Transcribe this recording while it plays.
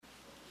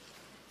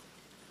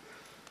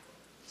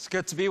It's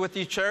good to be with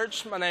you,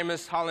 church. My name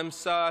is Halim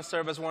Suh. I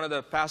serve as one of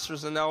the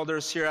pastors and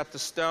elders here at the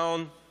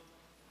Stone.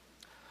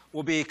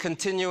 We'll be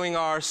continuing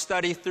our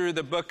study through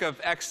the book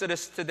of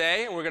Exodus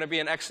today. We're going to be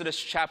in Exodus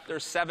chapter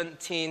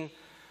 17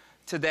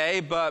 today.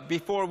 But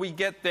before we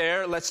get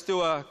there, let's do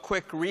a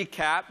quick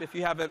recap. If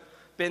you haven't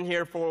been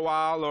here for a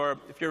while or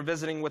if you're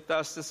visiting with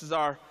us, this is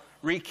our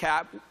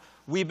recap.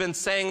 We've been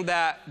saying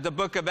that the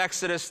book of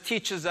Exodus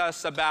teaches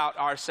us about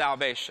our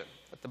salvation.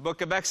 That the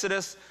book of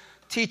Exodus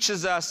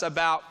teaches us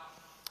about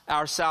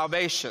our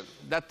salvation.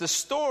 That the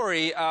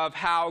story of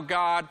how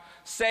God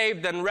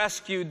saved and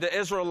rescued the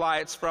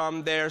Israelites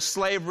from their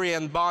slavery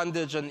and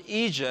bondage in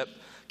Egypt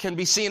can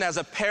be seen as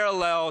a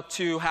parallel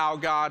to how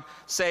God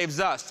saves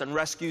us and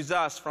rescues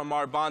us from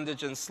our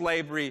bondage and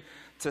slavery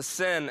to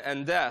sin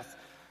and death.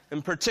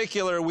 In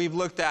particular, we've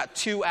looked at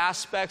two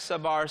aspects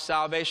of our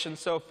salvation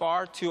so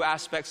far, two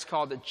aspects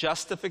called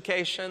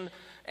justification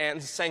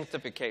and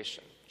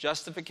sanctification.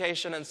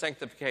 Justification and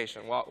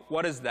sanctification. Well,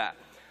 what is that?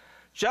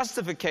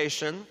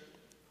 Justification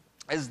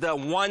is the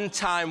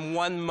one-time,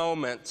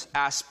 one-moment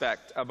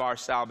aspect of our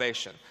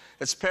salvation.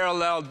 It's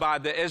paralleled by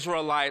the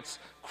Israelites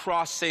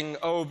crossing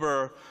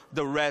over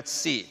the Red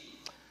Sea.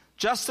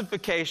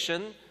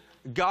 Justification,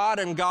 God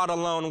and God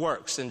alone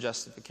works in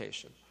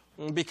justification.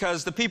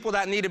 Because the people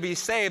that need to be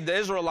saved, the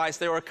Israelites,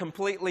 they were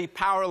completely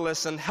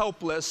powerless and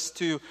helpless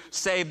to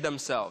save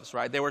themselves,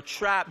 right? They were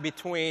trapped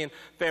between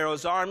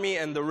Pharaoh's army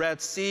and the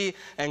Red Sea,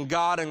 and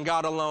God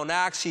alone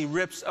acts. He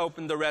rips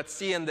open the Red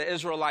Sea, and the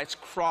Israelites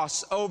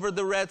cross over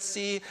the Red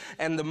Sea,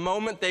 and the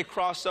moment they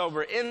cross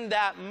over, in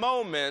that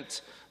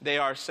moment, they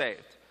are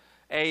saved.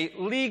 A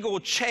legal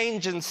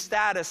change in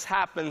status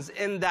happens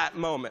in that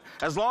moment.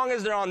 As long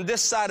as they're on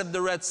this side of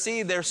the Red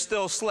Sea, they're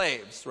still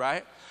slaves,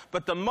 right?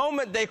 But the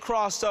moment they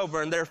cross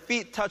over and their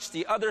feet touch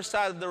the other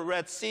side of the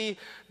Red Sea,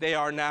 they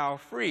are now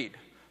freed.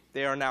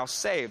 They are now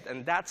saved.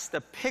 And that's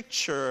the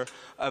picture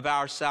of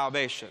our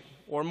salvation.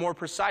 Or more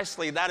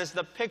precisely, that is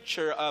the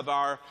picture of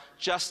our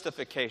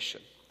justification.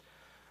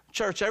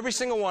 Church, every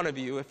single one of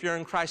you, if you're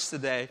in Christ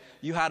today,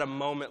 you had a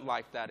moment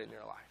like that in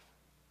your life.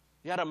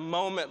 You had a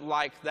moment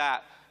like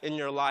that in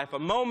your life. A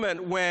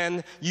moment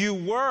when you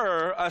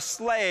were a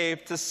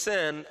slave to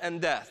sin and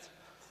death.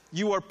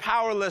 You were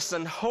powerless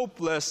and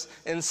hopeless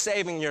in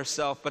saving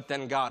yourself, but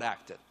then God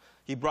acted.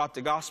 He brought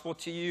the gospel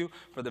to you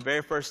for the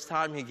very first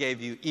time. He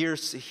gave you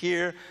ears to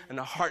hear and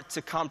a heart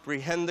to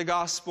comprehend the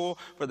gospel.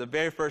 For the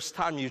very first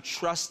time, you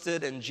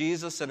trusted in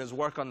Jesus and His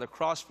work on the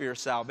cross for your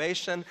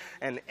salvation.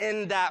 And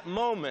in that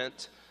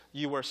moment,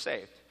 you were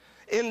saved.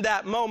 In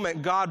that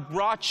moment, God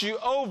brought you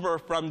over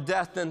from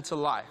death into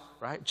life.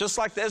 Right? Just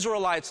like the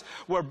Israelites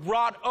were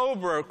brought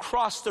over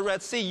across the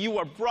Red Sea, you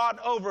were brought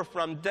over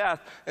from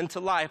death into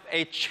life.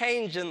 A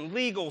change in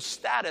legal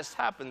status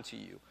happened to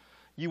you.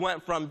 You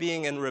went from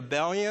being in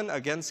rebellion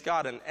against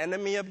God, an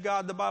enemy of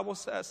God, the Bible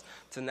says,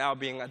 to now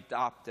being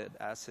adopted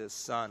as His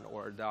son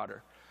or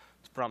daughter.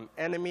 From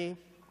enemy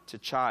to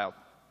child.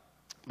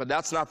 But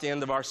that's not the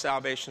end of our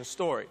salvation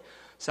story.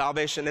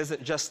 Salvation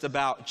isn't just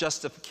about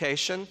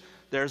justification.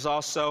 There's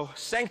also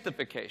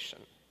sanctification.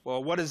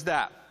 Well, what is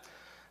that?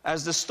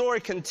 As the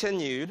story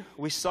continued,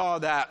 we saw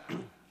that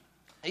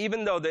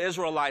even though the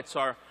Israelites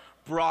are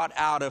brought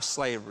out of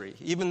slavery,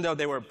 even though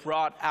they were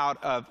brought out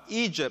of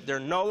Egypt, they're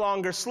no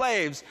longer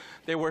slaves,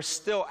 they were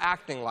still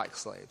acting like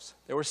slaves.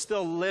 They were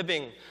still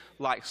living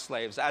like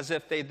slaves, as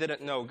if they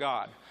didn't know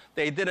God.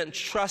 They didn't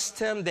trust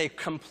Him. They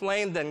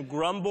complained and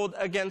grumbled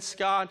against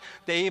God.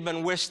 They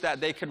even wished that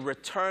they could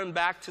return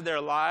back to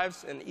their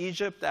lives in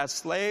Egypt as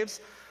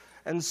slaves.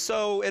 And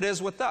so it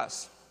is with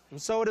us.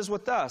 And so it is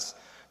with us.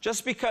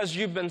 Just because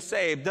you've been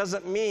saved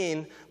doesn't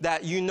mean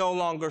that you no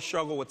longer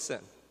struggle with sin,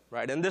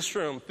 right? In this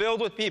room, filled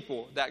with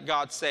people that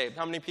God saved,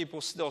 how many people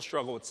still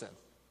struggle with sin?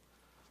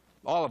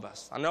 All of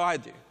us. I know I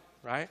do,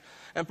 right?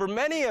 And for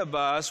many of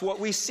us, what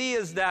we see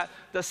is that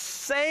the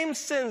same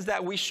sins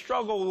that we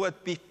struggled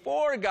with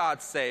before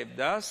God saved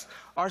us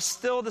are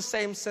still the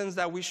same sins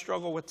that we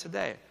struggle with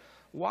today.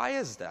 Why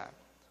is that?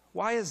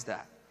 Why is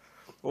that?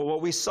 Well,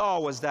 what we saw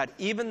was that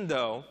even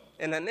though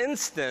in an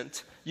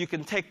instant, you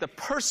can take the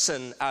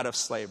person out of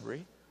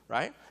slavery,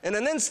 right? In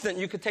an instant,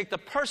 you could take the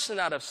person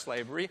out of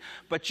slavery,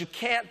 but you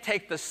can't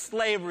take the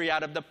slavery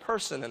out of the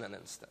person in an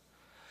instant.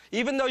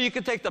 Even though you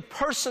could take the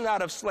person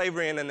out of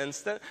slavery in an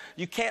instant,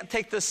 you can't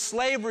take the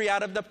slavery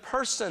out of the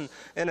person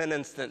in an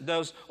instant.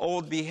 Those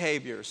old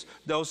behaviors,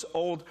 those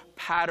old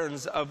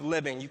patterns of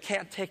living, you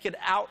can't take it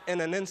out in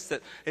an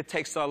instant. It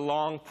takes a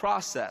long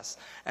process.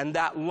 And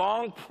that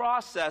long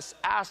process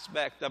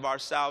aspect of our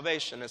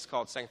salvation is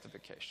called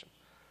sanctification.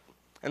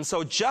 And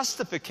so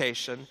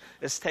justification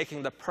is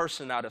taking the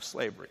person out of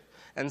slavery.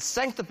 And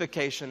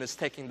sanctification is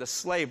taking the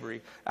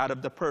slavery out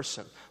of the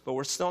person. But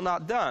we're still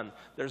not done.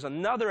 There's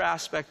another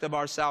aspect of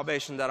our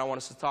salvation that I want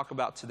us to talk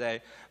about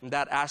today. And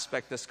that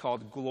aspect is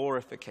called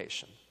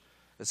glorification.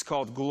 It's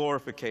called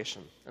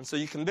glorification. And so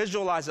you can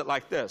visualize it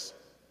like this.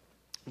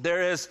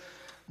 There is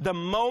the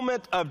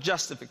moment of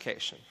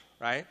justification,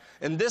 right?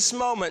 In this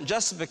moment,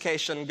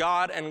 justification,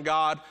 God and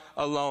God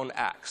alone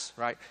acts,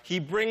 right? He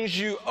brings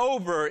you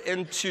over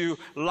into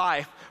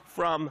life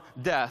from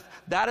death.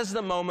 That is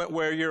the moment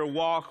where your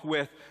walk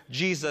with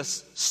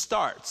Jesus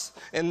starts.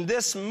 In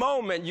this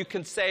moment, you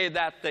can say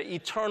that the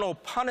eternal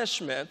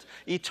punishment,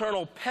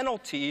 eternal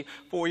penalty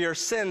for your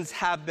sins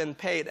have been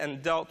paid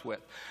and dealt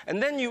with.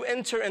 And then you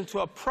enter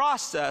into a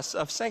process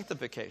of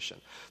sanctification.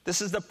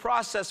 This is the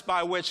process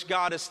by which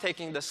God is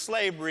taking the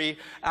slavery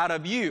out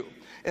of you.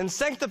 In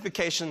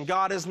sanctification,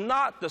 God is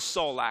not the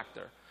sole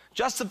actor.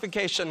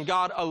 Justification,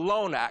 God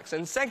alone acts.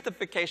 In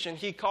sanctification,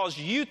 he calls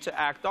you to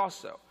act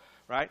also.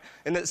 Right?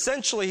 And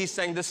essentially he's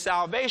saying the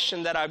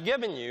salvation that I've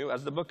given you,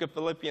 as the book of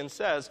Philippians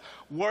says,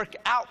 work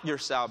out your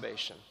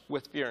salvation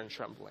with fear and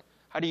trembling.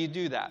 How do you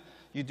do that?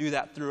 You do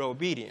that through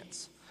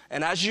obedience.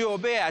 And as you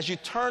obey, as you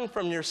turn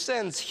from your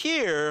sins,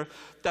 here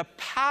the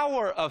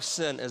power of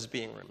sin is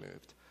being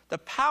removed. The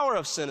power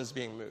of sin is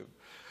being moved.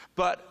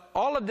 But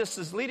all of this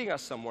is leading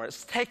us somewhere.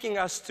 It's taking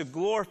us to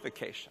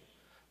glorification.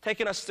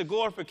 Taking us to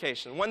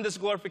glorification. When does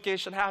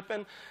glorification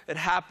happen? It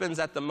happens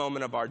at the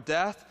moment of our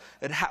death,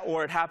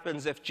 or it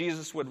happens if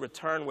Jesus would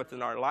return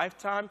within our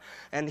lifetime.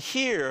 And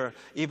here,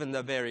 even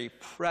the very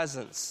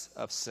presence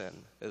of sin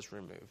is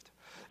removed.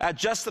 At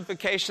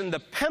justification,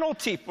 the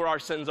penalty for our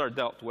sins are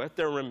dealt with.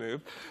 They're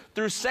removed.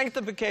 Through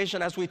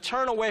sanctification, as we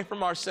turn away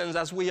from our sins,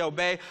 as we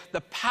obey,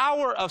 the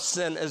power of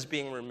sin is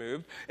being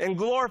removed. In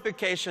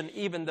glorification,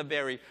 even the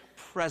very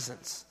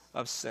presence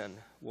of sin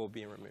will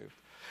be removed.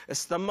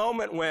 It's the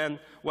moment when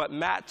what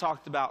Matt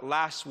talked about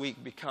last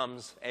week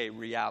becomes a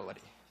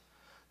reality.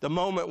 The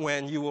moment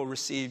when you will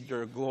receive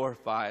your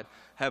glorified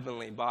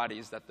heavenly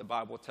bodies that the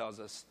Bible tells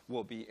us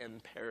will be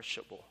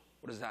imperishable.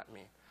 What does that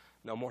mean?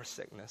 No more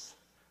sickness,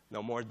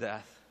 no more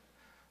death,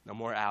 no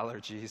more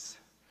allergies,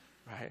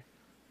 right?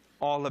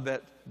 All of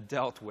it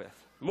dealt with.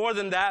 More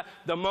than that,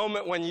 the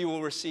moment when you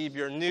will receive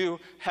your new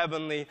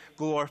heavenly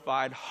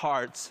glorified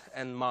hearts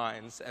and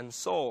minds and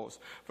souls.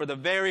 For the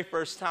very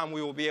first time,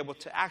 we will be able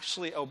to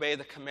actually obey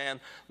the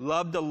command,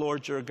 love the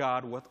Lord your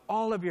God with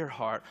all of your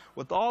heart,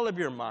 with all of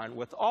your mind,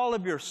 with all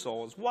of your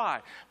souls.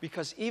 Why?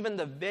 Because even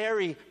the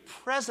very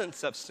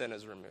presence of sin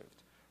is removed,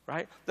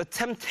 right? The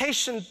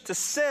temptation to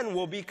sin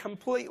will be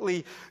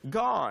completely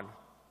gone.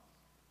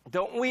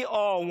 Don't we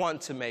all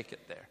want to make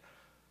it there?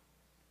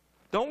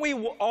 Don't we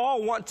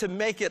all want to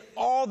make it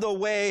all the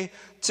way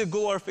to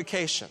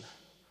glorification?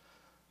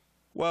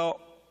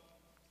 Well,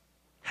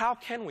 how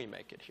can we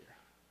make it here?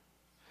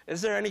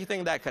 Is there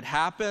anything that could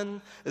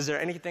happen? Is there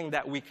anything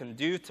that we can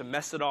do to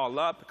mess it all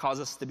up,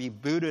 cause us to be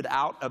booted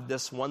out of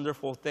this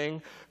wonderful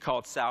thing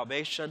called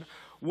salvation?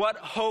 What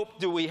hope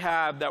do we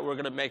have that we're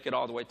going to make it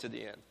all the way to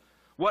the end?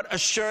 What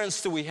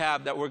assurance do we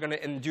have that we're going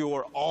to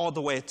endure all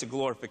the way to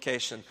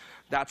glorification?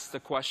 That's the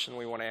question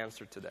we want to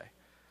answer today.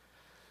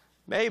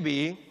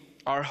 Maybe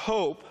our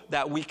hope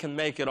that we can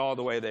make it all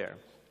the way there.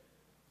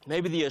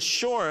 Maybe the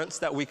assurance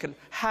that we can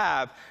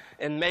have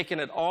in making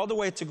it all the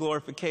way to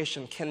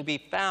glorification can be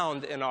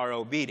found in our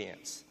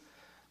obedience.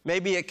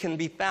 Maybe it can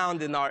be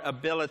found in our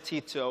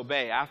ability to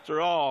obey.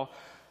 After all,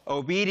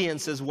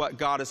 obedience is what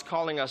God is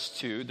calling us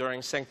to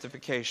during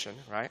sanctification,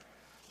 right?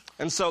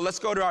 And so let's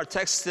go to our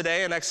text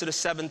today in Exodus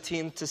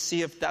 17 to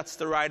see if that's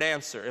the right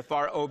answer. If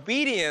our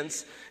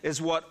obedience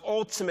is what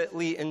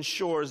ultimately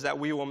ensures that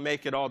we will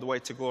make it all the way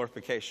to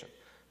glorification.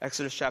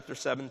 Exodus chapter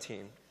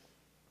 17,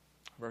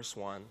 verse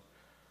 1.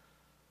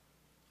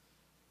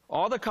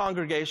 All the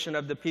congregation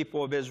of the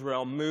people of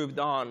Israel moved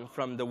on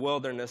from the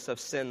wilderness of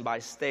sin by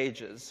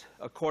stages,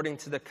 according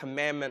to the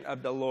commandment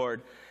of the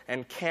Lord,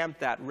 and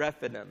camped at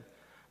Rephidim.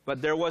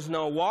 But there was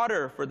no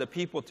water for the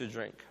people to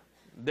drink.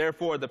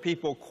 Therefore the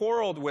people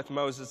quarreled with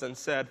Moses and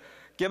said,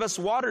 "Give us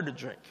water to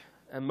drink."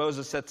 And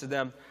Moses said to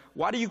them,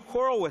 "Why do you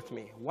quarrel with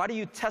me? Why do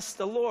you test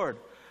the Lord?"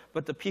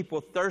 But the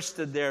people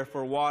thirsted there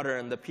for water,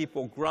 and the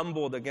people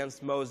grumbled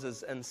against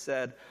Moses and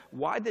said,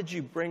 "Why did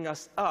you bring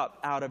us up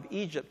out of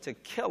Egypt to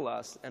kill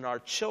us and our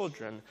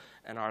children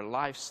and our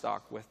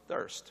livestock with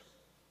thirst?"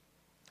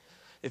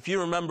 If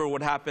you remember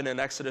what happened in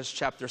Exodus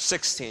chapter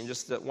 16,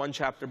 just the one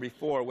chapter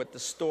before, with the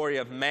story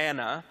of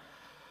manna,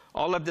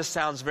 all of this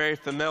sounds very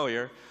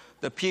familiar.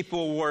 The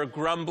people were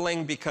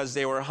grumbling because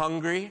they were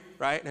hungry,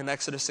 right, in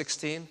Exodus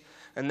 16.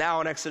 And now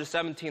in Exodus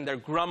 17, they're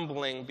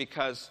grumbling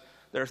because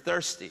they're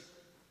thirsty.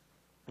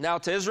 Now,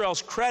 to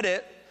Israel's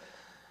credit,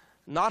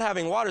 not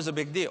having water is a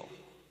big deal,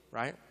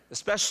 right?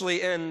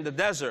 Especially in the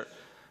desert.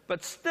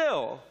 But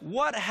still,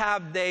 what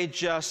have they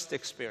just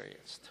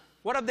experienced?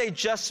 What have they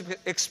just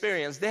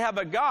experienced? They have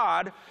a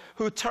God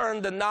who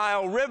turned the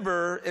Nile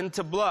River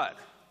into blood,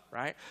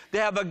 right? They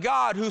have a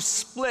God who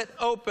split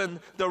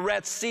open the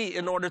Red Sea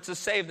in order to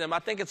save them. I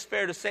think it's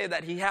fair to say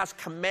that he has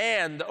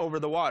command over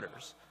the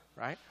waters,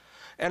 right?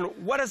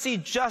 And what has he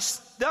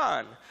just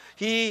done?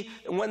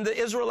 When the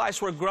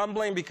Israelites were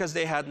grumbling because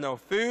they had no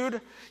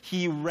food,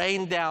 he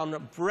rained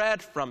down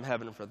bread from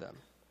heaven for them.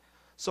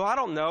 So I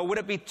don't know, would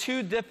it be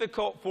too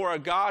difficult for a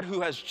God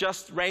who has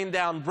just rained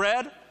down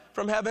bread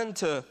from heaven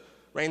to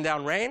rain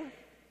down rain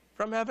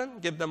from heaven,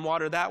 give them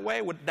water that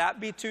way? Would that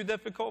be too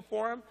difficult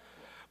for him?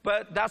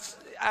 But that's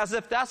as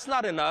if that's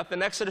not enough.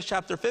 In Exodus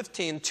chapter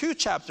 15, 2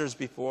 chapters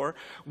before,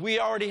 we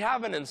already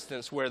have an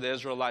instance where the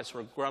Israelites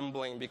were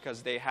grumbling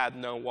because they had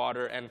no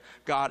water, and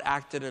God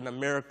acted in a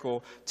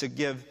miracle to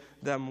give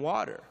them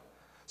water.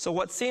 So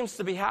what seems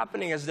to be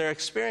happening is they're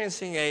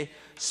experiencing a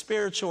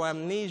spiritual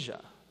amnesia,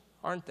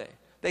 aren't they?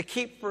 They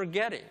keep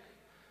forgetting.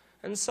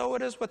 And so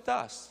it is with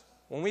us.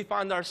 When we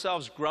find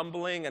ourselves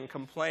grumbling and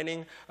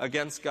complaining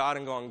against God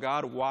and going,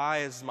 God, why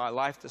is my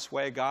life this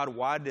way? God,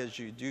 why did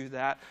you do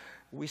that?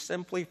 We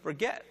simply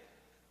forget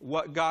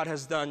what God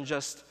has done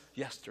just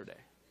yesterday,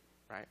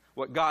 right?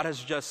 What God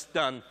has just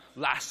done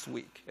last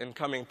week in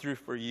coming through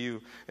for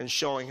you and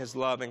showing his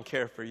love and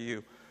care for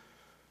you.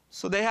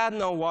 So they had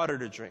no water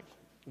to drink.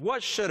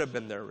 What should have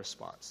been their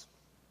response?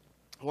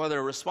 Well,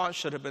 their response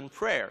should have been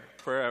prayer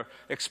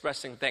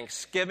expressing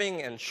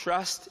thanksgiving and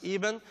trust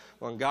even.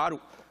 When God,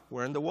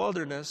 we're in the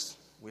wilderness,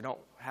 we don't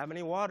have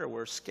any water,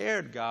 we're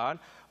scared, God,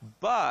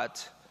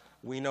 but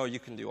we know you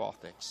can do all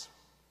things.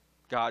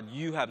 God,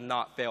 you have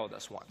not failed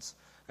us once.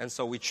 And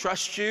so we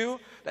trust you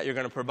that you're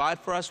going to provide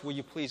for us. Will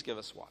you please give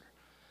us water?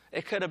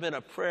 It could have been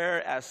a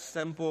prayer as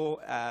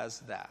simple as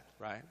that,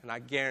 right? And I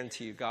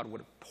guarantee you God would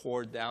have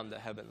poured down the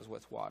heavens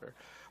with water.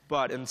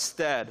 But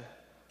instead,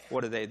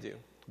 what do?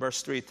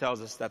 Verse 3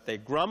 tells us that they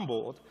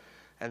grumbled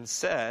and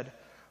said,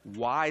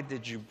 why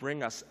did you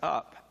bring us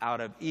up out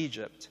of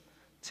Egypt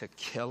to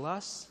kill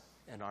us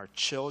and our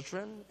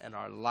children and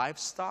our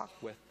livestock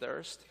with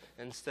thirst?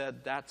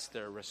 Instead, that's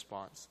their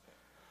response.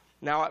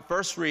 Now, at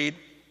first read,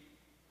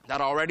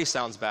 that already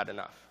sounds bad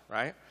enough,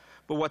 right?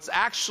 But what's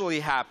actually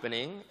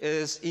happening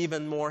is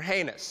even more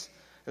heinous.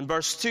 In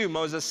verse 2,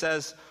 Moses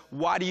says,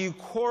 why do you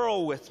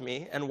quarrel with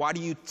me, and why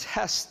do you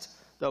test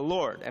the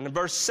Lord? And in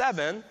verse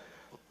 7,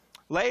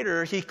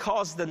 later, he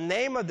calls the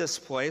name of this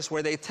place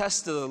where they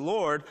tested the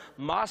Lord,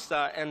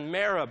 Massah and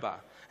Meribah.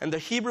 And the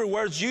Hebrew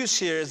words used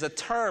here is a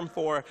term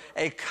for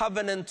a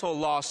covenantal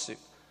lawsuit.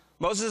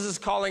 Moses is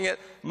calling it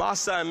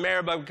Massah and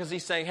Meribah because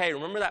he's saying, hey,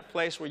 remember that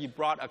place where you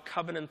brought a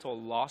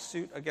covenantal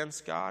lawsuit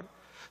against God?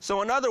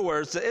 So in other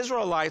words, the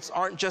Israelites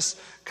aren't just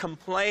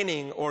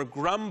complaining or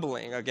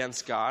grumbling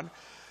against God.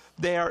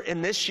 They are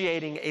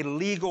initiating a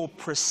legal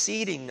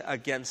proceeding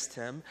against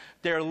him.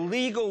 They're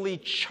legally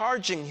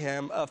charging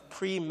him of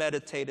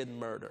premeditated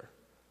murder.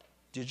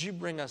 Did you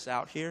bring us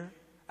out here,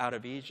 out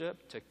of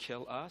Egypt, to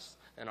kill us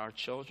and our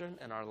children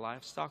and our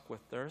livestock with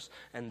thirst?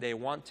 And they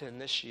want to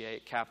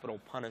initiate capital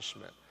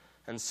punishment.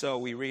 And so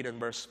we read in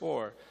verse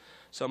 4,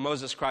 so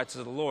Moses cried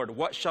to the Lord,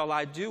 what shall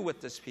I do with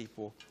this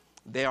people?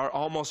 They are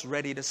almost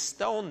ready to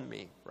stone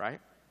me, right?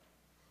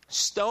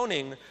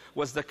 Stoning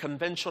was the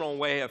conventional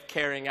way of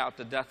carrying out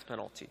the death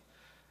penalty.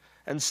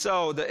 And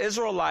so the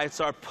Israelites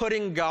are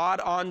putting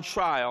God on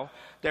trial.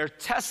 They're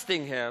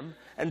testing him,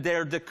 and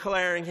they're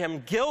declaring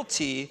him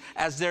guilty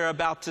as they're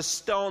about to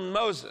stone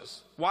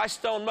Moses. Why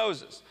stone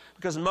Moses?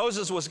 Because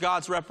Moses was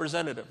God's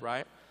representative,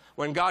 right?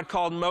 When God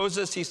called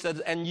Moses, he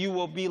said, and you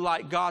will be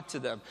like God to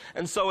them.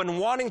 And so in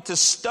wanting to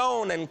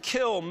stone and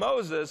kill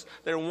Moses,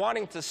 they're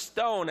wanting to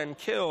stone and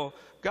kill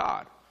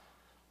God.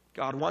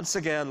 God once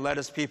again led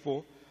his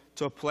people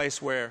to a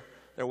place where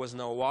there was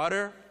no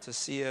water to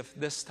see if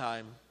this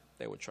time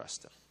they would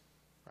trust him,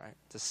 right?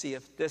 To see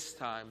if this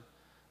time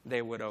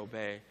they would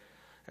obey.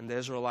 And the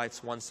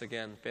Israelites once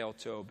again failed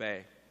to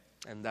obey.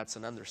 And that's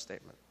an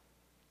understatement.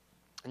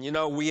 And you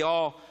know, we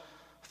all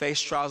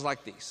face trials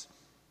like these.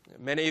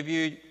 Many of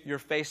you, you're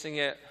facing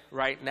it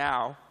right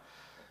now.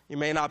 You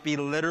may not be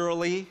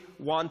literally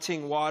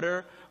wanting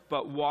water,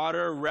 but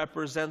water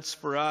represents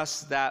for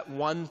us that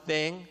one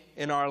thing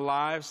in our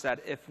lives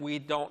that if we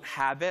don't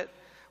have it,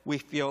 we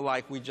feel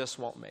like we just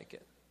won't make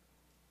it.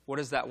 What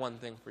is that one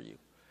thing for you?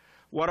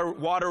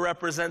 Water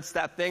represents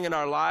that thing in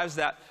our lives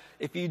that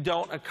if you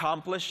don't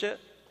accomplish it,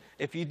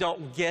 if you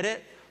don't get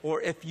it,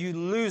 or if you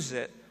lose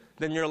it,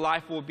 then your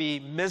life will be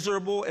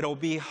miserable, it'll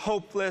be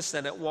hopeless,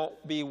 and it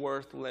won't be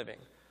worth living.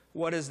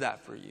 What is that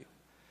for you?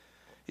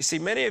 You see,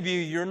 many of you,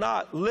 you're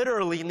not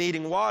literally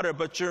needing water,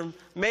 but you're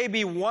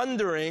maybe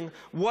wondering,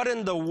 what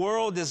in the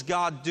world is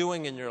God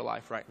doing in your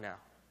life right now?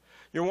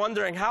 You're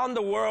wondering, how in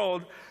the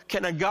world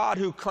can a God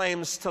who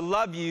claims to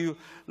love you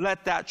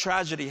let that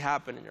tragedy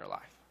happen in your life?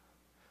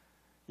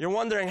 You're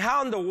wondering,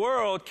 how in the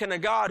world can a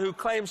God who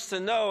claims to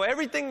know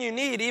everything you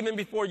need even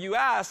before you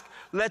ask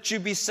let you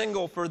be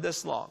single for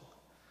this long?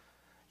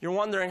 You're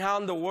wondering, how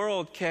in the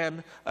world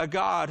can a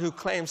God who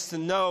claims to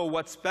know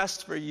what's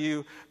best for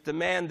you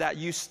demand that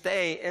you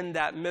stay in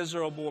that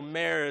miserable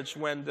marriage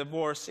when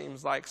divorce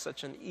seems like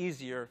such an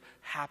easier,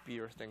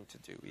 happier thing to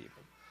do even?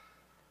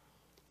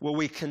 Will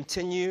we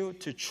continue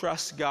to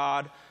trust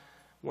God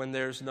when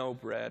there's no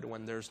bread,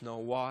 when there's no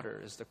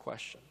water, is the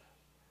question.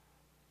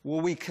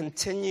 Will we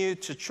continue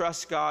to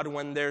trust God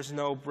when there's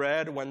no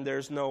bread, when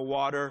there's no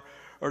water,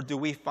 or do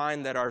we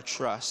find that our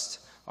trust,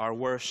 our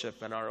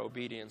worship, and our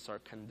obedience are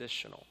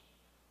conditional?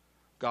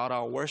 God,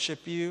 I'll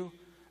worship you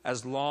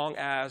as long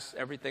as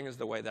everything is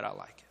the way that I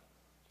like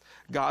it.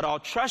 God, I'll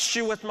trust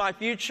you with my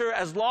future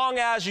as long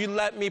as you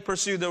let me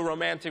pursue the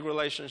romantic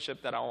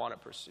relationship that I want to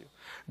pursue.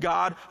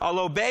 God, I'll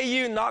obey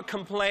you, not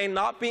complain,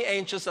 not be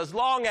anxious, as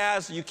long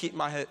as you keep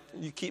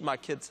my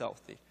kids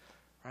healthy.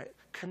 Right?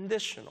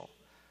 Conditional.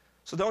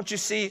 So don't you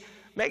see,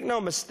 make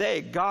no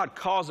mistake, God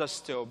calls us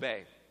to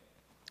obey.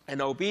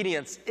 And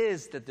obedience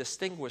is the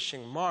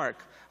distinguishing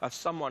mark of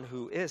someone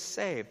who is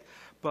saved.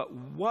 But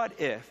what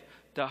if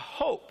the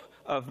hope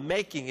of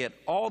making it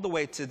all the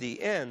way to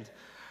the end,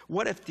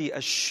 what if the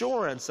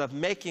assurance of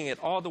making it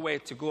all the way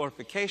to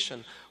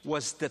glorification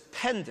was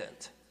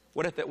dependent?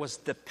 What if it was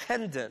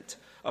dependent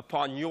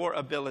upon your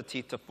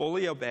ability to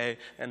fully obey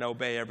and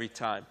obey every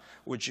time?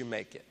 Would you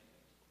make it?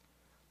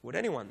 Would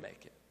anyone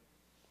make it?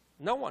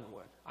 No one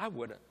would. I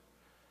wouldn't.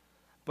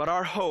 But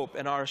our hope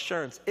and our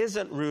assurance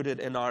isn't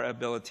rooted in our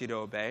ability to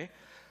obey.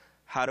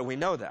 How do we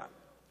know that?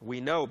 We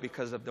know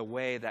because of the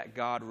way that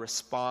God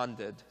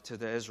responded to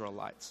the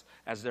Israelites.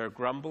 As they're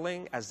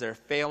grumbling, as they're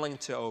failing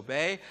to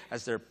obey,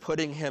 as they're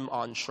putting him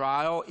on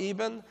trial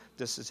even,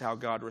 this is how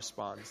God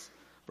responds.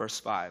 Verse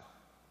 5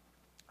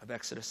 of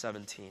Exodus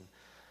 17.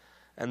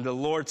 And the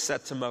Lord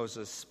said to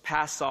Moses,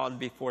 pass on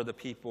before the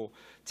people,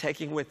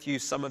 taking with you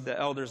some of the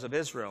elders of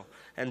Israel,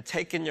 and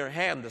take in your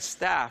hand the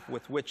staff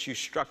with which you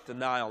struck the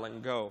Nile,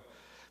 and go.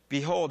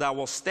 Behold, I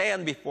will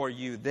stand before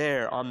you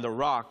there on the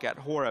rock at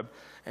Horeb,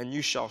 and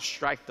you shall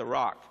strike the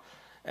rock,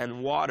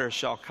 and water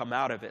shall come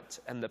out of it,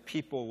 and the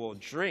people will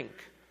drink.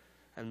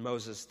 And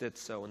Moses did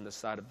so in the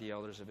sight of the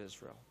elders of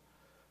Israel.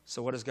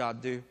 So what does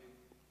God do?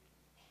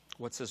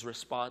 What's his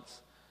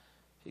response?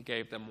 He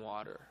gave them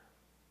water.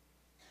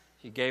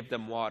 He gave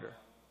them water.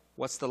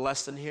 What's the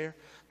lesson here?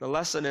 The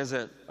lesson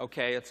isn't,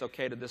 okay, it's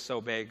okay to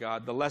disobey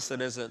God. The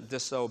lesson isn't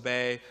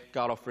disobey,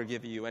 God will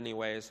forgive you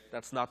anyways.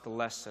 That's not the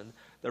lesson.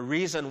 The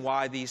reason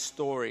why these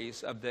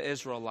stories of the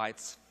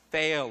Israelites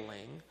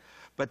failing,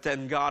 but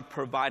then God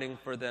providing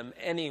for them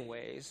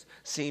anyways,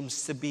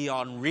 seems to be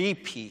on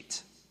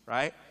repeat,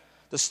 right?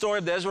 The story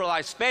of the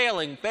Israelites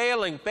failing,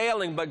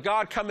 but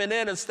God coming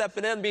in and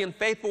stepping in, being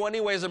faithful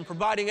anyways and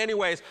providing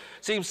anyways,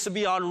 seems to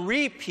be on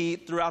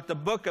repeat throughout the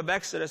book of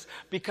Exodus,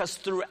 because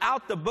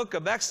throughout the book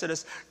of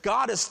Exodus,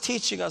 God is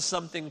teaching us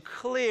something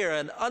clear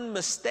and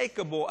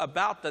unmistakable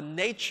about the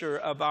nature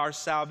of our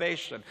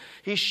salvation.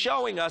 He's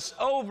showing us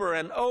over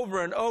and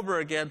over and over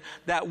again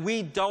that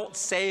we don't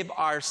save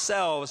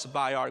ourselves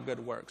by our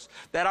good works,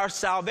 that our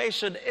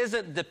salvation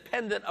isn't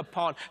dependent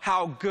upon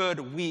how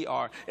good we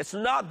are. It's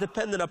not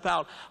dependent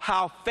upon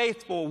how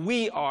faithful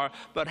we are,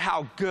 but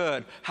how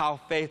good, how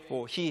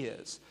faithful he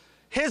is.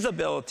 His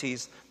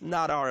abilities,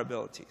 not our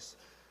abilities.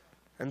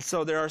 And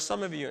so there are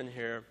some of you in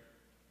here,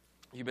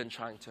 you've been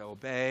trying to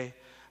obey,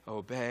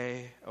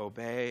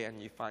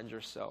 and you find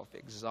yourself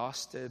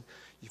exhausted,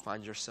 you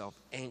find yourself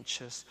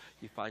anxious,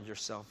 you find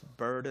yourself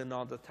burdened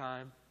all the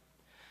time.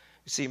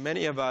 You see,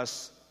 many of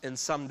us, in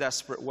some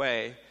desperate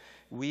way,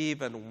 we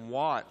even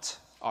want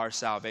our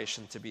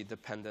salvation to be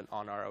dependent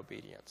on our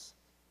obedience.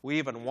 We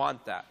even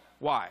want that.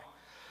 Why?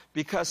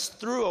 Because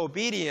through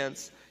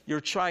obedience, you're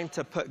trying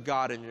to put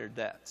God in your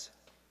debt.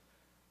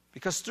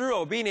 Because through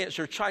obedience,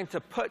 you're trying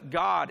to put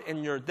God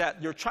in your debt.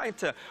 You're trying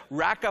to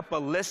rack up a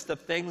list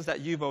of things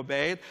that you've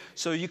obeyed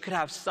so you could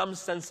have some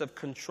sense of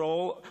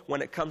control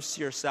when it comes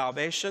to your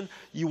salvation.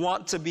 You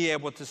want to be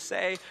able to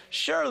say,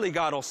 surely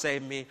God will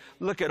save me.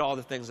 Look at all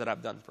the things that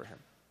I've done for him.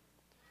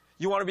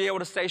 You want to be able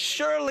to say,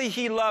 surely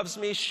he loves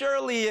me.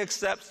 Surely he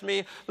accepts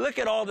me. Look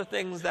at all the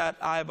things that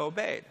I've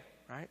obeyed.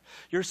 Right?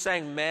 You're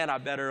saying, man, I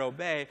better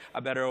obey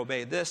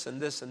this and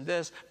this and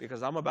this,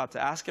 because I'm about to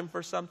ask him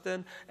for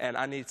something and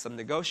I need some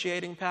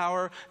negotiating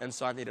power, and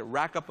so I need to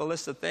rack up a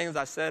list of things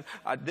I said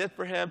I did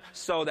for him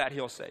so that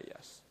he'll say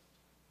yes.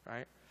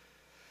 Right?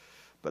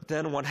 But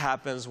then what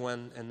happens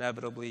when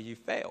inevitably you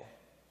fail?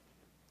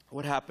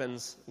 What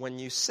happens when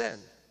you sin?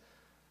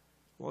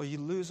 Well, you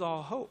lose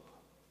all hope.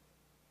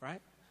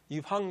 Right?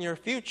 You've hung your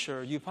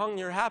future, you've hung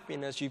your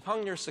happiness, you've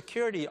hung your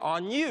security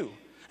on you.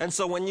 And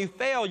so when you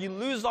fail, you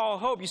lose all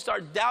hope. You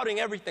start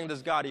doubting everything.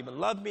 Does God even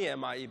love me?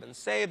 Am I even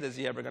saved? Is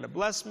he ever going to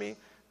bless me?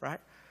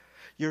 Right?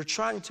 You're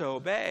trying to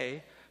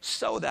obey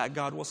so that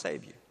God will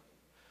save you.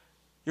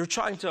 You're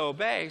trying to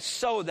obey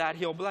so that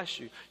he'll bless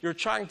you. You're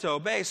trying to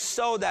obey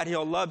so that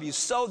he'll love you,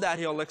 so that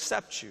he'll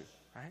accept you.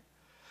 Right?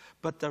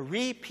 But the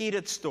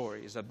repeated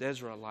stories of the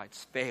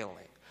Israelites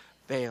failing,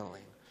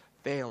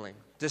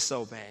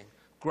 disobeying,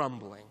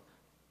 grumbling,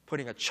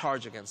 putting a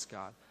charge against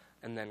God,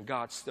 and then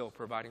God still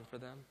providing for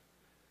them,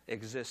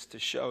 exists to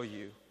show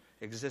you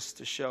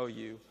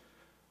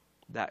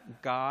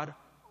that God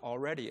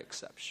already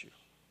accepts you.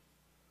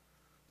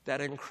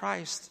 That in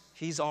Christ,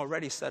 he's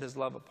already set his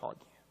love upon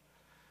you.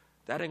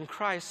 That in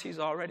Christ, he's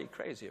already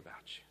crazy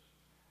about you.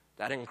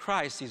 That in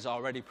Christ, he's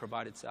already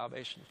provided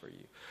salvation for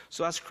you.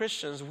 So as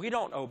Christians, we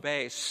don't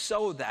obey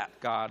so that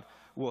God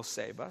will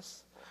save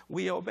us.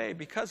 We obey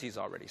because he's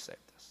already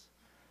saved us.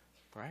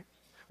 Right?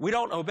 We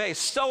don't obey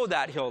so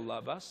that he'll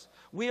love us.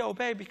 We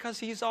obey because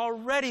he's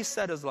already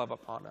set his love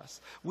upon us.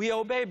 We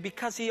obey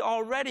because he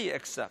already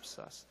accepts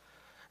us.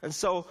 And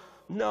so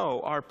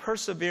No, our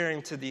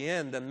persevering to the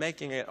end and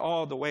making it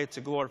all the way to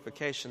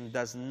glorification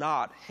does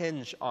not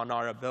hinge on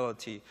our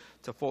ability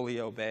to fully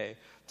obey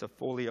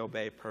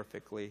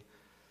perfectly.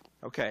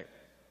 Okay,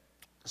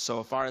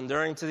 so if our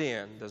enduring to the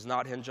end does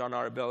not hinge on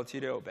our ability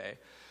to obey,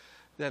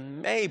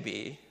 then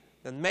maybe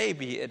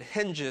it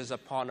hinges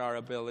upon our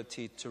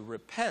ability to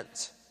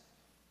repent,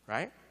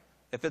 right?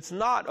 If it's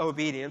not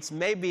obedience,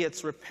 maybe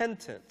it's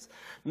repentance.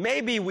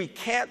 Maybe we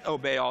can't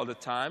obey all the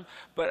time,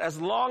 but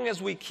as long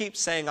as we keep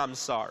saying, I'm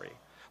sorry,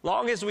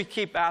 long as we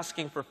keep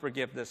asking for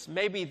forgiveness,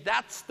 maybe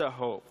that's the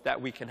hope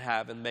that we can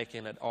have in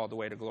making it all the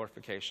way to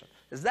glorification.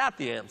 Is that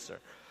the answer?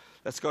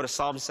 Let's go to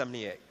Psalm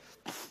 78.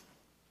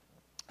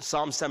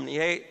 Psalm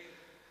 78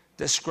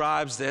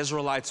 describes the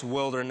Israelites'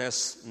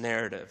 wilderness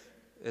narrative.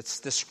 It's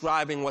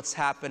describing what's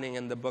happening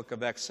in the book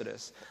of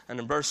Exodus. And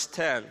in verse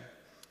 10,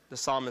 the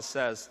psalmist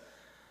says,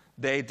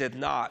 they did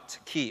not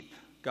keep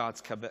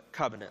God's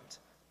covenant,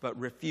 but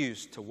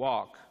refused to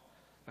walk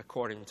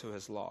according to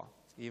his law.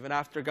 Even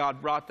after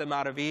God brought them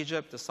out of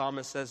Egypt, the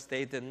psalmist says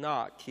they did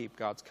not keep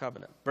God's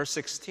covenant. Verse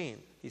 16,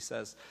 he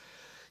says,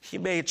 he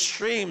made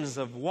streams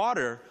of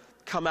water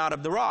come out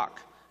of the rock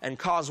and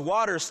caused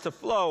waters to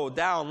flow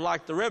down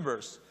like the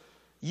rivers.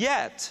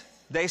 Yet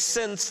they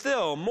sinned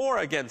still more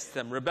against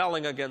him,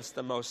 rebelling against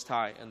the Most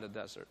High in the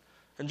desert.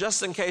 And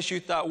just in case you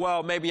thought,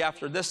 well, maybe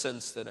after this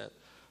incident,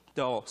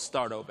 they'll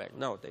start obeying.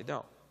 No, they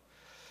don't.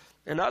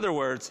 In other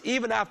words,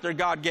 even after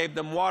God gave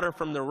them water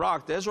from the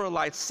rock, the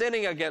Israelites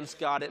sinning against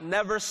God, it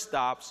never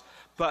stops.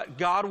 But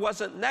God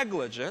wasn't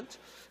negligent.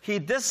 He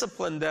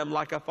disciplined them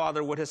like a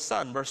father would his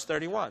son. Verse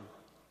 31.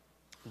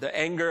 The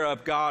anger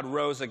of God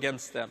rose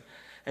against them,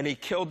 and he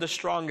killed the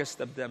strongest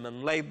of them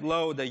and laid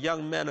low the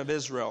young men of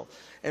Israel.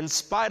 In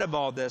spite of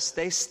all this,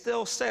 they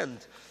still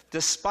sinned.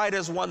 Despite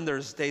his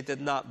wonders, they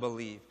did not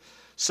believe.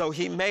 So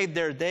he made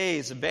their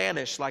days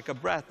vanish like a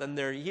breath and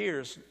their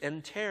years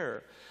in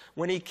terror.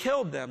 When he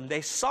killed them,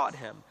 they sought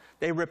him.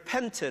 They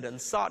repented and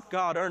sought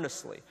God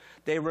earnestly.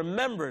 They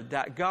remembered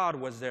that God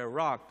was their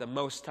rock, the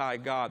Most High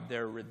God,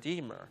 their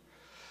Redeemer.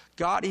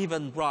 God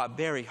even brought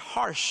very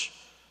harsh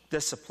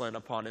discipline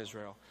upon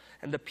Israel,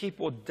 and the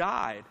people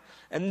died.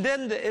 And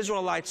then the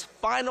Israelites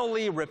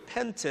finally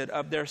repented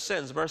of their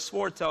sins. Verse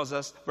 34 tells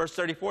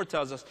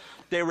us,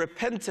 they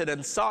repented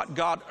and sought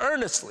God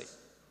earnestly,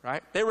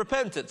 right? They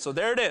repented, so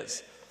there it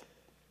is.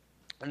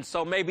 And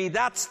so maybe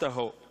that's the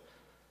hope.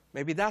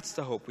 Maybe that's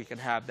the hope we can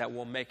have that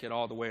will make it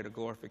all the way to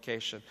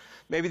glorification.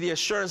 Maybe the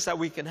assurance that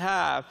we can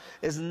have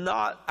is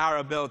not our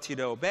ability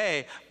to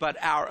obey, but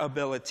our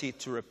ability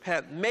to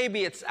repent.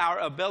 Maybe it's our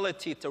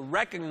ability to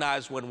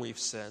recognize when we've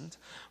sinned,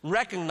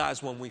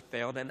 recognize when we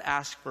failed, and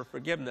ask for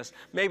forgiveness.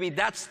 Maybe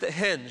that's the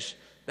hinge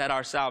that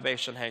our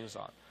salvation hangs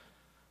on.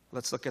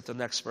 Let's look at the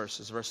next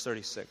verses, verse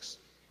 36.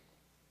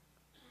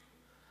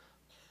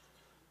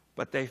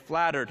 But they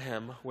flattered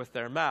him with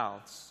their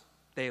mouths.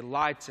 They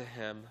lied to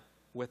him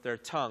with their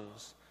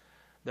tongues.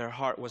 Their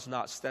heart was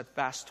not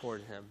steadfast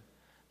toward him.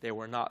 They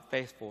were not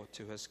faithful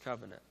to his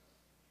covenant.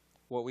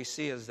 What we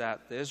see is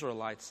that the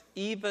Israelites,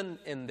 even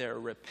in their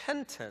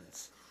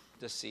repentance,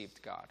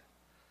 deceived God.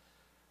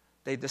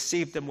 They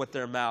deceived him with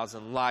their mouths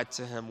and lied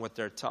to him with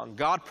their tongue.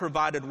 God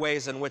provided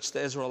ways in which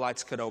the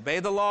Israelites could obey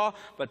the law,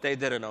 but they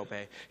didn't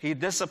obey. He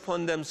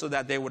disciplined them so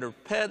that they would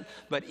repent,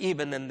 but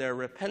even in their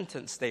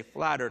repentance, they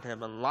flattered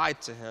him and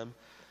lied to him.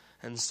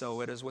 And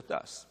so it is with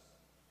us.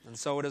 And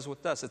so it is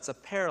with us. It's a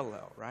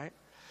parallel, right?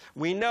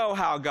 We know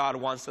how God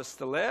wants us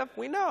to live.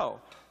 We know.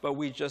 But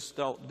we just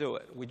don't do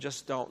it. We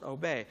just don't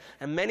obey.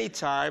 And many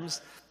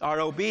times, our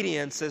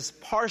obedience is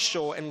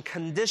partial and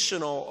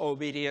conditional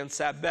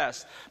obedience at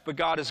best. But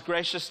God is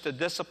gracious to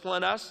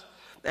discipline us.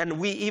 And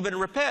we even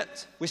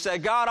repent. We say,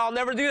 God, I'll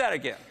never do that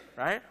again,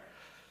 right?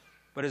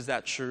 But is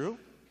that true?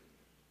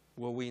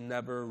 Will we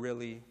never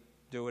really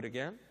do it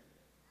again?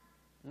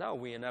 No,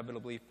 we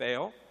inevitably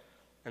fail.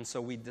 And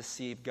so we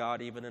deceive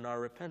God even in our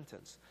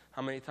repentance.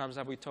 How many times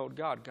have we told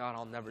God, God,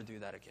 I'll never do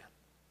that again,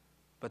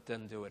 but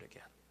then do it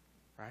again,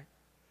 right?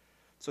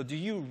 So do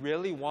you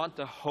really want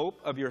the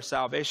hope of your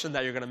salvation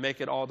that you're going to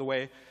make it all the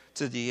way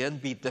to the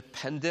end be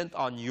dependent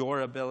on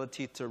your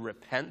ability to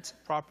repent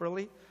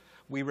properly?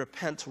 We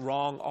repent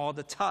wrong all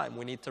the time.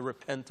 We need to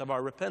repent of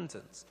our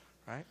repentance,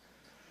 right?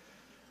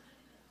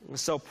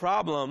 So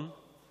problem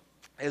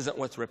isn't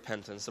with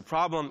repentance. The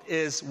problem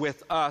is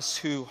with us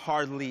who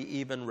hardly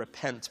even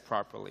repent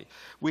properly.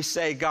 We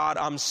say, God,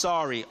 I'm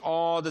sorry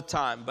all the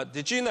time. But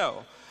did you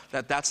know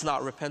that that's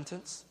not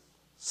repentance?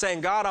 Saying,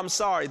 God, I'm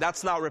sorry,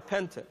 that's not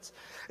repentance.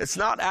 It's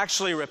not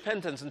actually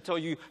repentance until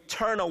you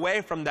turn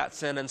away from that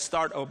sin and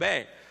start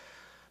obeying.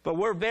 But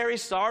we're very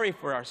sorry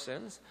for our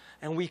sins,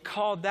 and we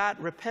call that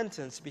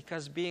repentance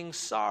because being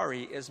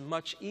sorry is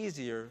much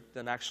easier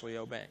than actually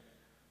obeying,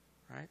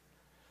 right?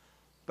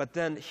 But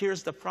then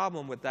here's the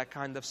problem with that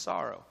kind of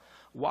sorrow.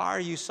 Why are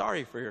you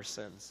sorry for your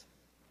sins?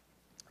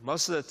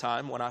 Most of the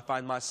time when I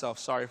find myself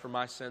sorry for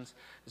my sins,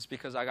 it's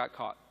because I got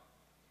caught.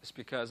 It's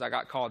because I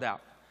got called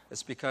out.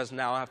 It's because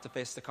now I have to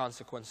face the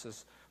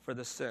consequences for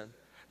the sin.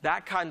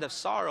 That kind of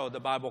sorrow the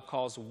Bible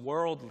calls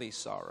worldly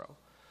sorrow.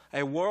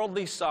 A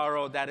worldly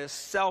sorrow that is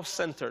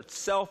self-centered,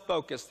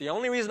 self-focused. The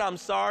only reason I'm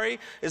sorry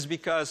is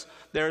because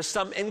there is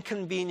some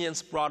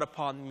inconvenience brought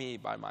upon me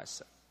by my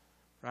sin,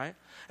 right?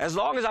 As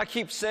long as I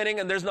keep sinning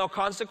and there's no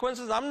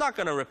consequences, I'm not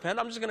going to repent.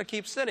 I'm just going to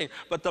keep sinning.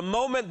 But the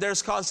moment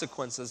there's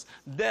consequences,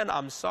 then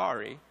I'm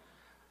sorry.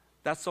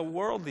 That's a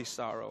worldly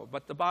sorrow.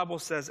 But the Bible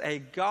says a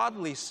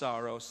godly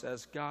sorrow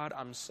says, God,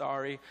 I'm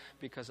sorry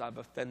because I've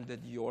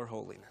offended your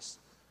holiness,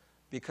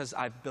 because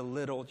I've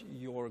belittled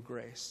your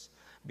grace,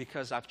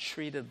 because I've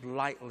treated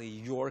lightly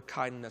your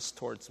kindness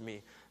towards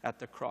me at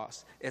the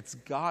cross. It's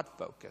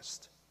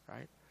God-focused,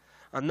 right?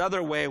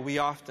 Another way we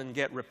often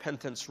get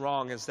repentance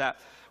wrong is that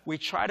we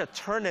try to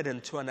turn it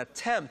into an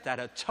attempt at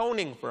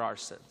atoning for our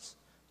sins,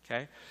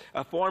 okay?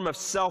 A form of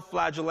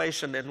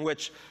self-flagellation in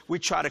which we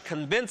try to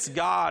convince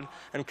God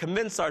and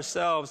convince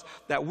ourselves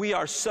that we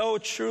are so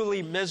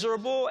truly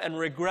miserable and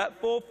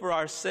regretful for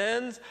our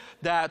sins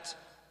that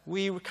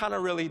we kind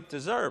of really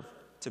deserve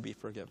to be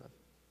forgiven,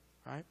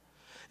 right?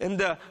 In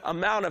the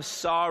amount of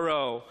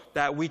sorrow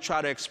that we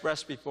try to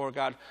express before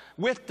God,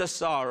 with the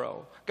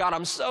sorrow, God,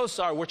 I'm so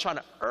sorry, we're trying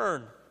to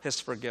earn his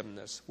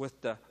forgiveness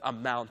with the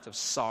amount of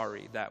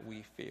sorry that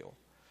we feel.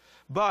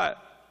 But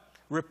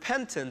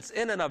repentance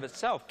in and of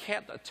itself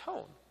can't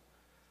atone.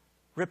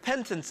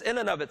 Repentance in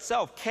and of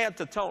itself can't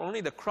atone.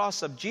 Only the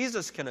cross of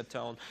Jesus can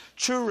atone.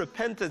 True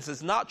repentance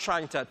is not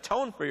trying to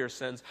atone for your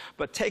sins,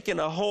 but taking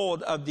a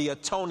hold of the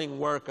atoning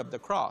work of the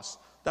cross.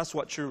 That's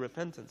what true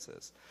repentance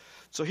is.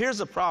 So here's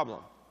the problem.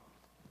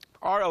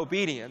 Our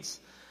obedience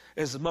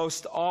is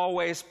most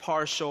always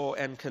partial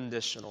and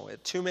conditional.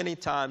 It too many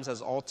times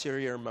has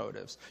ulterior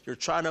motives. You're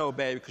trying to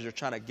obey because you're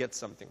trying to get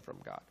something from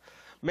God.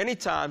 Many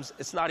times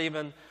it's not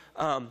even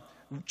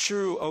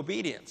true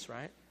obedience,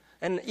 right?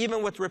 And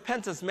even with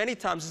repentance, many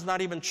times it's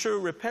not even true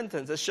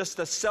repentance. It's just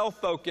a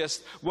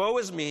self-focused, woe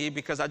is me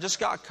because I just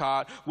got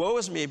caught. Woe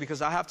is me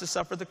because I have to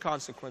suffer the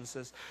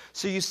consequences.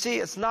 So you see,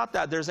 it's not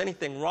that there's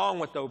anything wrong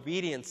with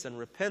obedience and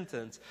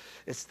repentance.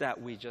 It's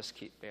that we just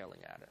keep failing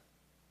at it.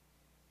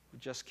 We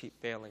just keep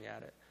failing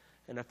at it.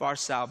 And if our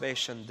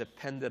salvation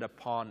depended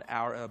upon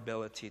our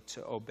ability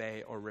to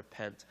obey or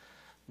repent,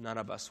 none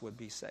of us would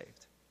be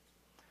saved.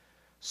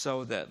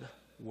 So then,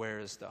 where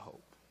is the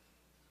hope?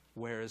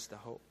 Where is the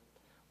hope?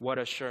 What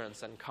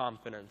assurance and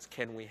confidence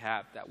can we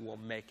have that we'll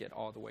make it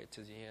all the way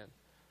to the end?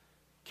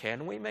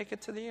 Can we make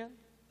it to the end?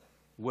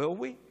 Will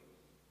we?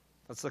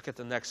 Let's look at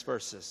the next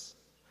verses.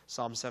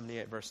 Psalm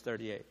 78, verse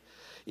 38.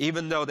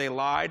 Even though they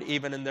lied,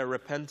 even in their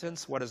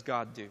repentance, what does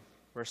God do?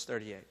 Verse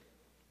 38.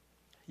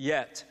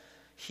 Yet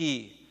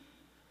he,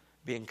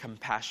 being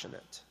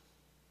compassionate,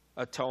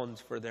 atoned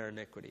for their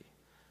iniquity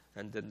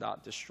and did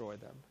not destroy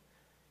them.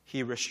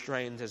 He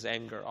restrained his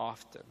anger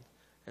often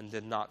and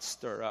did not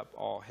stir up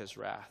all his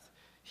wrath.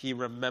 He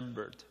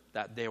remembered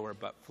that they were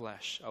but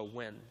flesh, a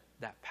wind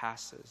that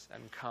passes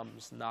and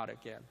comes not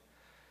again.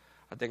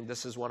 I think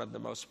this is one of the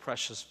most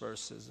precious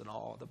verses in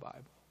all the Bible.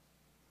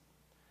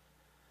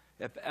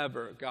 If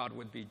ever God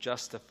would be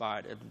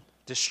justified in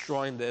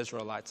destroying the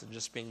Israelites and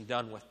just being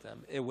done with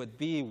them, it would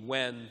be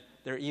when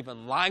they're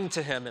even lying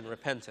to him in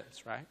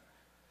repentance, right?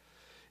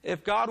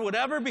 If God would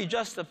ever be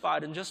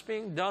justified in just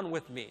being done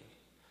with me,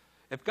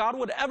 if God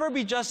would ever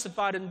be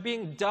justified in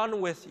being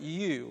done with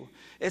you,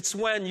 it's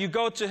when you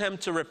go to him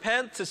to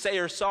repent, to say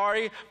you're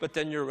sorry, but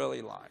then you're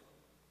really lying,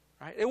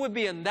 right? It would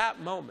be in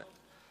that moment,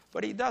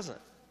 but he doesn't.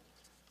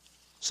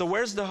 So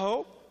where's the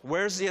hope?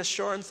 Where's the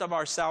assurance of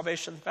our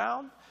salvation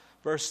found?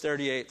 Verse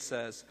 38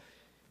 says,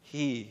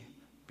 he,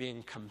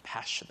 being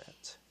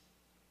compassionate,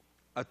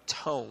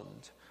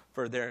 atoned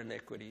for their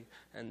iniquity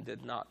and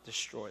did not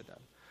destroy them.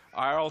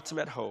 Our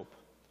ultimate hope,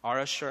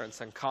 our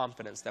assurance and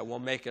confidence that we'll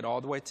make it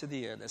all the way to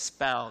the end is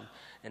found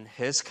in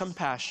his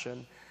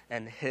compassion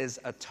and his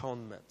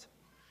atonement.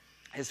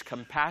 His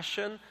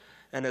compassion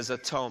and his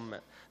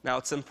atonement. Now,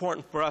 it's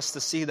important for us to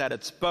see that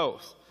it's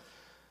both.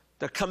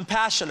 The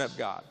compassion of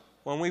God.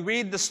 When we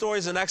read the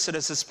stories in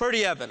Exodus, it's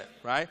pretty evident,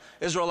 right?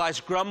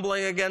 Israelites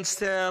grumbling against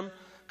him,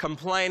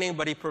 complaining,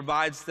 but he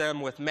provides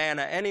them with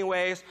manna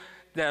anyways.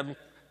 Them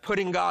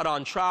putting God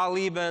on trial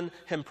even,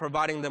 him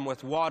providing them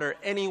with water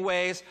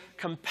anyways.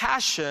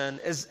 Compassion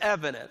is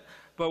evident.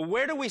 But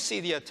where do we see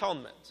the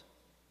atonement?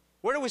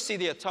 Where do we see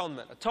the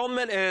atonement?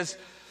 Atonement is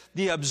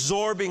the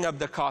absorbing of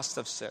the cost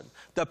of sin,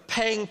 the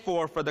paying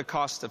for the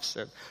cost of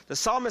sin. The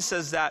psalmist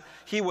says that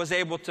he was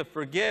able to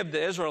forgive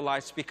the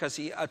Israelites because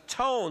he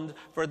atoned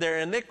for their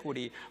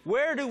iniquity.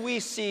 Where do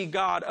we see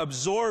God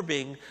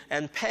absorbing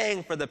and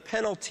paying for the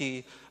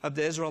penalty of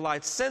the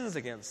Israelites' sins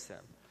against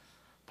him?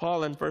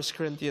 Paul in 1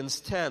 Corinthians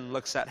 10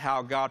 looks at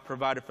how God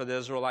provided for the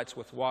Israelites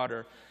with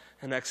water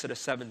in Exodus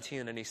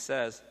 17, and he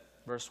says,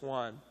 verse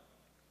 1,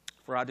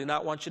 "For I do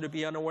not want you to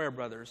be unaware,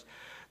 brothers,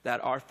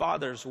 that our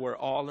fathers were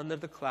all under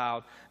the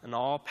cloud and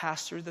all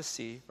passed through the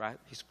sea, right?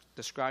 He's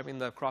describing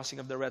the crossing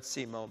of the Red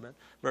Sea moment.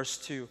 Verse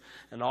 2,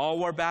 and all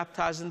were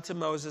baptized into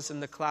Moses in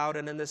the cloud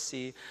and in the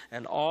sea,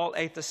 and all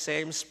ate the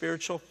same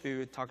spiritual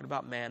food, talking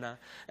about manna,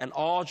 and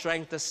all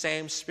drank the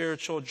same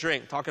spiritual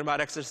drink, talking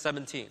about Exodus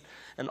 17.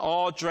 And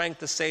all drank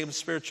the same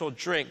spiritual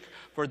drink,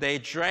 for they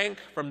drank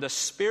from the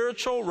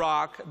spiritual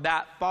rock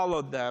that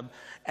followed them,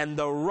 and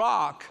the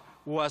rock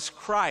was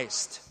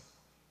Christ.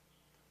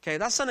 Okay,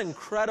 that's an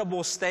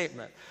incredible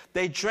statement.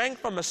 They drank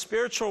from a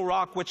spiritual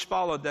rock which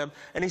followed them,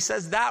 and he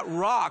says that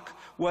rock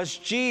was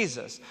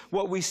Jesus.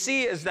 What we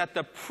see is that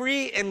the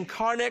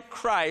pre-incarnate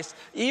Christ,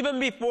 even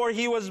before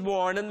he was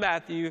born in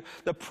Matthew,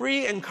 the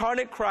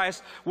pre-incarnate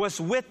Christ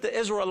was with the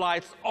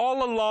Israelites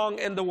all along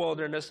in the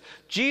wilderness.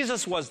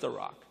 Jesus was the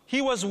rock. He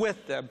was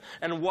with them.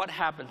 And what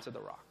happened to the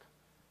rock?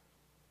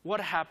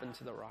 What happened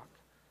to the rock?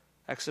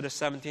 Exodus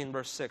 17,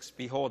 verse 6,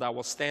 behold, I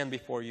will stand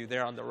before you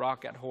there on the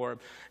rock at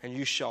Horeb, and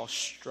you shall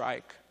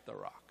strike the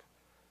rock.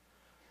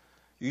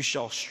 You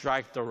shall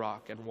strike the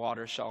rock, and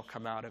water shall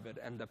come out of it,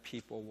 and the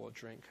people will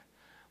drink.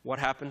 What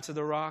happened to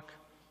the rock?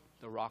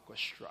 The rock was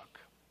struck.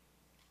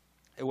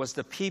 It was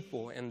the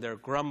people in their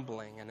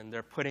grumbling and in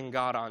their putting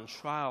God on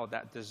trial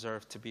that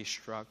deserved to be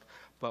struck,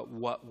 but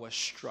what was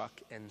struck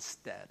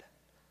instead?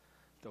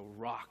 The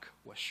rock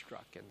was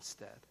struck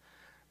instead.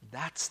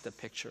 That's the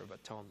picture of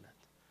atonement.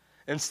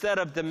 Instead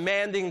of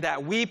demanding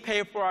that we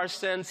pay for our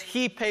sins,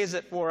 he pays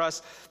it for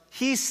us.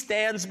 He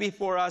stands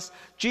before us.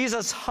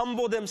 Jesus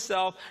humbled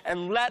himself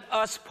and let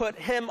us put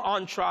him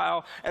on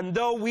trial. And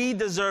though we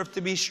deserve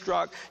to be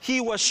struck, he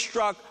was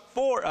struck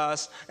for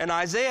us. And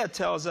Isaiah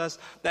tells us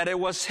that it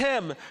was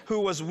him who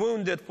was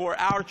wounded for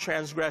our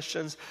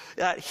transgressions,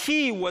 that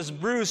he was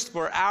bruised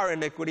for our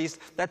iniquities,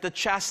 that the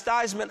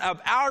chastisement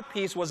of our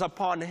peace was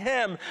upon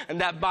him, and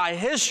that by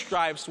his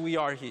stripes we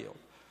are healed.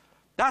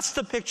 That's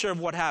the picture of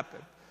what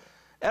happened.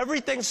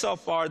 Everything so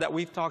far that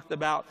we've talked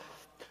about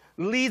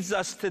leads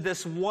us to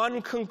this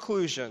one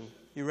conclusion.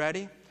 You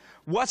ready?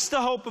 What's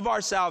the hope of our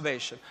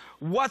salvation?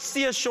 What's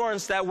the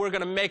assurance that we're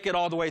going to make it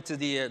all the way to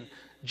the end?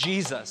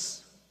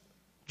 Jesus.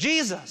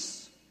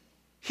 Jesus.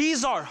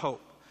 He's our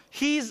hope.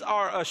 He's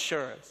our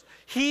assurance.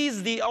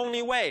 He's the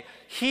only way.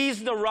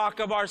 He's the rock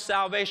of our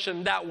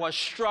salvation that was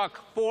struck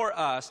for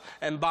us,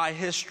 and by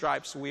his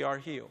stripes we are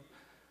healed.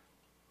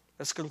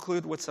 Let's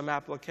conclude with some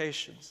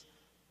applications.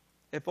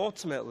 If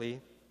ultimately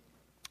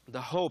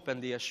the hope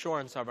and the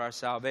assurance of our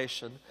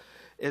salvation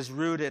is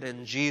rooted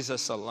in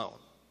Jesus alone,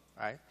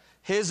 right?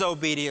 His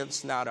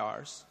obedience, not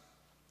ours.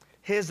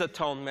 His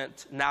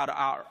atonement, not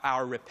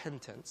our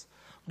repentance.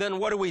 Then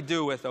what do we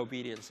do with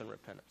obedience and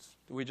repentance?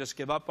 Do we just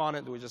give up on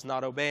it? Do we just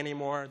not obey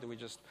anymore? Do we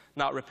just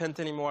not repent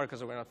anymore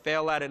because we're going to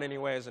fail at it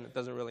anyways and it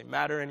doesn't really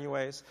matter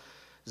anyways?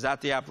 Is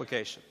that the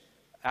application?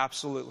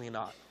 Absolutely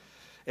not.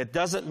 It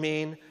doesn't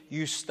mean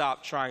you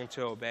stop trying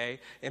to obey.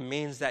 It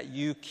means that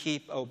you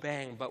keep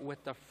obeying, but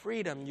with the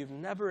freedom you've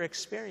never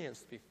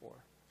experienced before.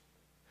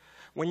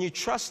 When you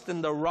trust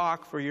in the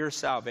rock for your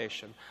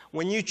salvation,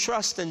 when you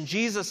trust in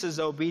Jesus'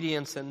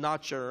 obedience and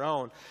not your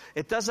own,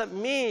 it doesn't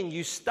mean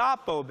you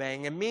stop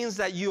obeying. It means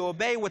that you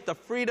obey with the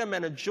freedom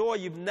and a joy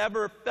you've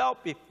never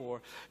felt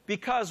before.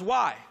 Because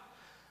why?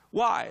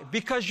 Why?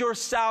 Because your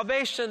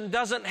salvation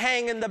doesn't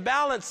hang in the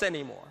balance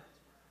anymore,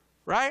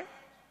 right?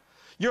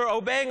 You're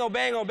obeying.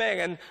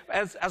 And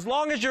as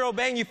long as you're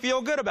obeying, you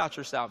feel good about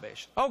your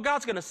salvation. Oh,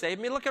 God's going to save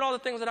me. Look at all the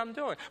things that I'm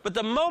doing. But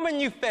the moment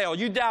you fail,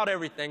 you doubt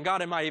everything.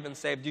 God, am I even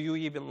saved? Do you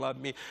even love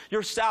me?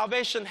 Your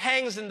salvation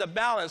hangs in the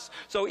balance.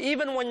 So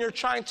even when you're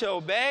trying to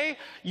obey,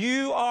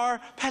 you are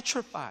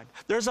petrified.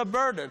 There's a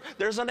burden.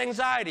 There's an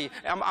anxiety.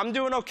 I'm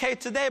doing okay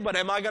today, but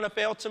am I going to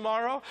fail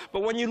tomorrow?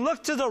 But when you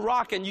look to the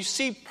rock and you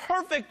see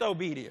perfect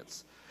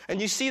obedience, and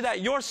you see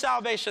that your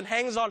salvation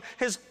hangs on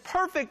his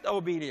perfect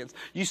obedience,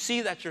 you see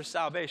that your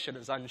salvation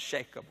is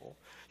unshakable.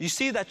 You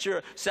see that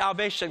your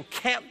salvation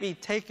can't be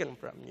taken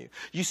from you.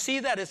 You see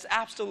that it's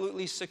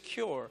absolutely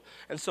secure.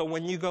 And so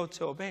when you go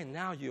to obey,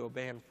 now you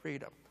obey in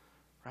freedom,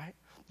 right?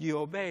 You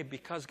obey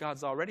because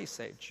God's already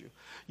saved you.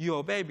 You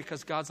obey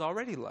because God's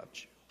already loved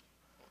you.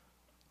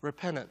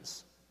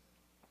 Repentance.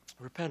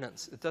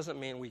 Repentance. It doesn't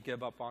mean we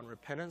give up on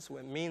repentance.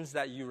 It means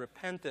that you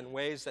repent in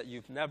ways that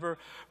you've never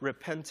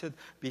repented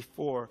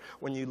before.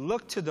 When you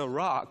look to the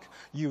rock,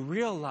 you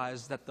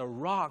realize that the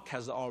rock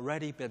has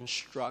already been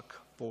struck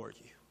for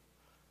you,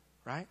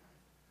 right?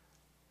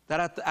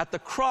 That at the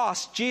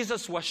cross,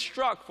 Jesus was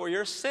struck for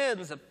your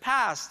sins, the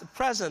past, the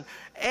present,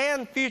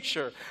 and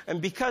future.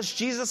 And because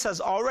Jesus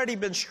has already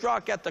been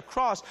struck at the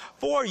cross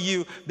for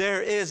you,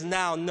 there is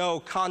now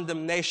no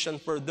condemnation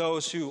for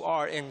those who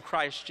are in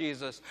Christ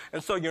Jesus.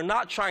 And so you're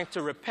not trying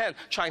to repent,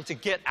 trying to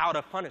get out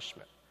of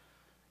punishment.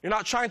 You're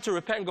not trying to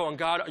repent going,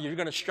 God, you're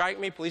going to strike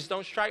me? Please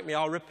don't strike me.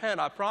 I'll repent,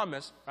 I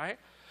promise, right?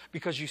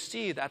 Because you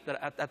see that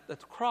at the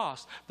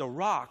cross, the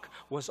rock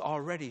was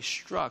already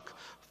struck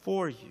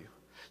for you.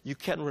 You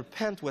can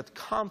repent with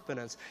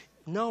confidence,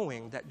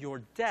 knowing that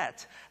your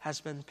debt has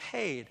been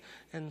paid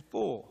in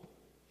full.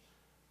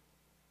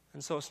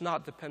 And so it's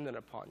not dependent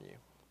upon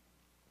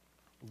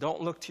you.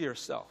 Don't look to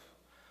yourself.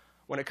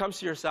 When it comes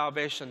to your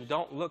salvation,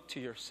 don't look to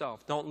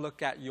yourself. Don't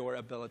look at your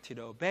ability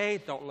to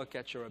obey. Don't look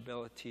at your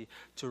ability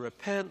to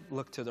repent.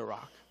 Look to the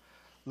rock.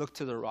 Look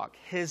to the rock,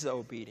 his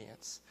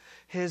obedience,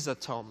 his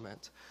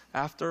atonement.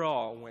 After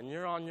all, when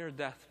you're on your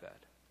deathbed,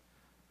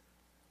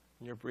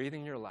 and you're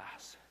breathing your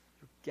last,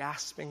 you're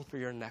gasping for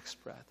your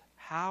next breath,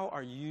 how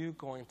are you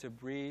going to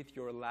breathe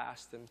your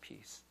last in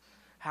peace?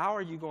 How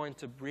are you going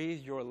to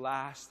breathe your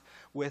last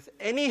with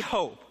any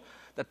hope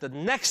that the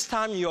next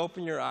time you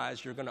open your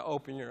eyes, you're going to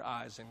open your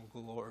eyes in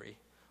glory?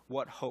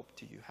 What hope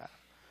do you have?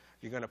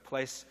 You're going to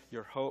place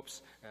your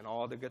hopes in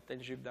all the good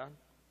things you've done?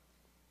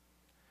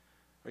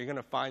 Are you going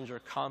to find your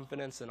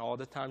confidence in all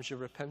the times you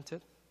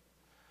repented?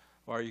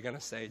 Or are you going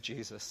to say,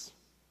 Jesus,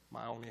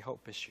 my only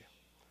hope is you.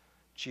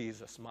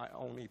 Jesus, my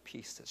only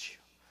peace is you.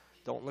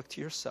 Don't look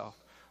to yourself.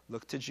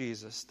 Look to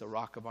Jesus, the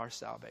rock of our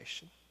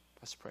salvation.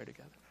 Let's pray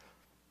together.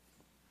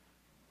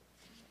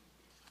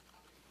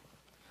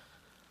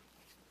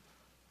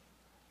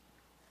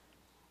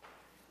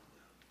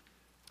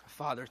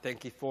 Father,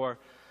 thank you for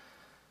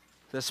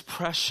this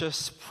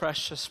precious,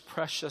 precious,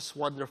 precious,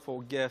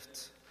 wonderful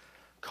gift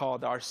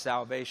called our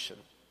salvation.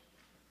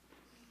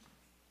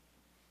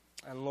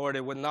 And Lord,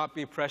 it would not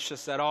be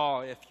precious at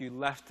all if you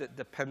left it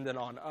dependent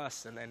on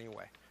us in any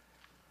way.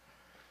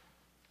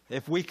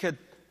 If we could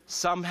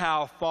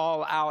somehow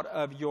fall out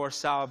of your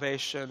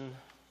salvation,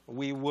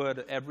 we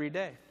would every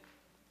day.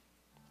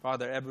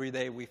 Father, every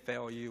day we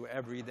fail you.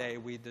 Every day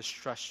we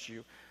distrust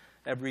you.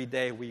 Every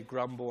day we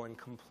grumble and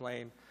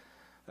complain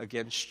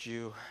against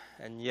you.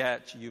 And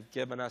yet you've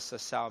given us a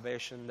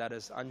salvation that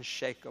is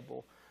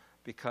unshakable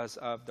because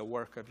of the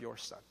work of your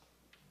Son.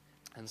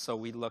 And so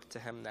we look to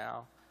him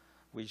now.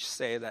 We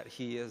say that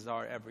he is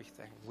our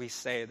everything. We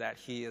say that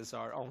he is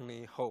our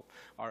only hope,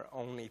 our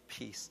only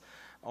peace.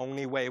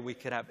 Only way we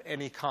could have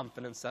any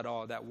confidence at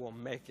all that we'll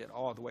make it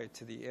all the way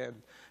to the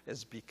end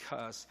is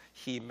because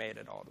he made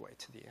it all the way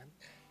to the end.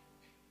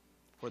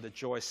 For the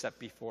joy set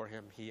before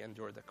him, he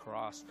endured the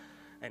cross,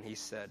 and he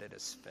said, it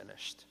is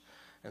finished.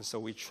 And so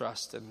we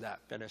trust in that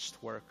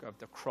finished work of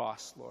the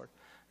cross, Lord.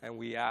 And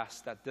we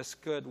ask that this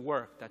good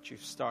work that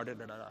you've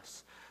started in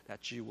us,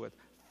 that you would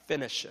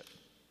finish it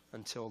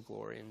until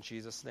glory. In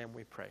Jesus' name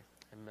we pray.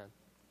 Amen.